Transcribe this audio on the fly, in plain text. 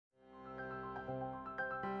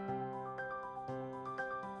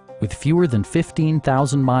With fewer than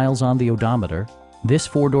 15,000 miles on the odometer, this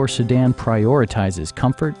four-door sedan prioritizes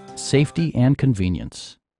comfort, safety, and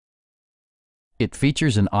convenience. It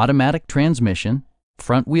features an automatic transmission,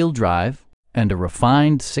 front-wheel drive, and a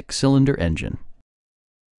refined six-cylinder engine.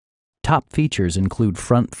 Top features include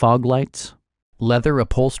front fog lights, leather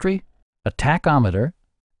upholstery, a tachometer,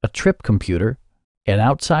 a trip computer, an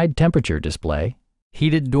outside temperature display,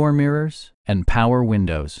 heated door mirrors, and power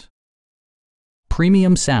windows.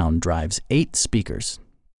 Premium sound drives 8 speakers,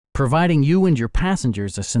 providing you and your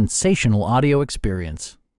passengers a sensational audio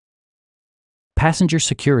experience. Passenger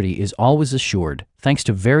security is always assured thanks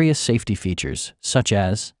to various safety features such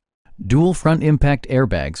as dual front impact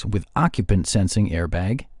airbags with occupant sensing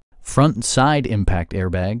airbag, front and side impact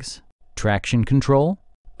airbags, traction control,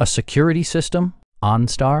 a security system,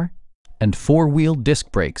 OnStar, and 4-wheel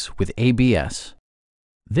disc brakes with ABS.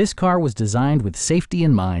 This car was designed with safety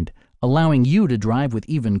in mind, allowing you to drive with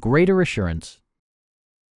even greater assurance.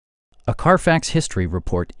 A Carfax history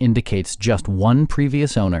report indicates just one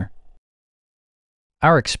previous owner.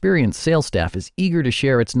 Our experienced sales staff is eager to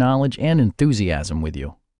share its knowledge and enthusiasm with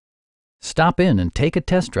you. Stop in and take a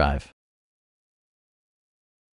test drive.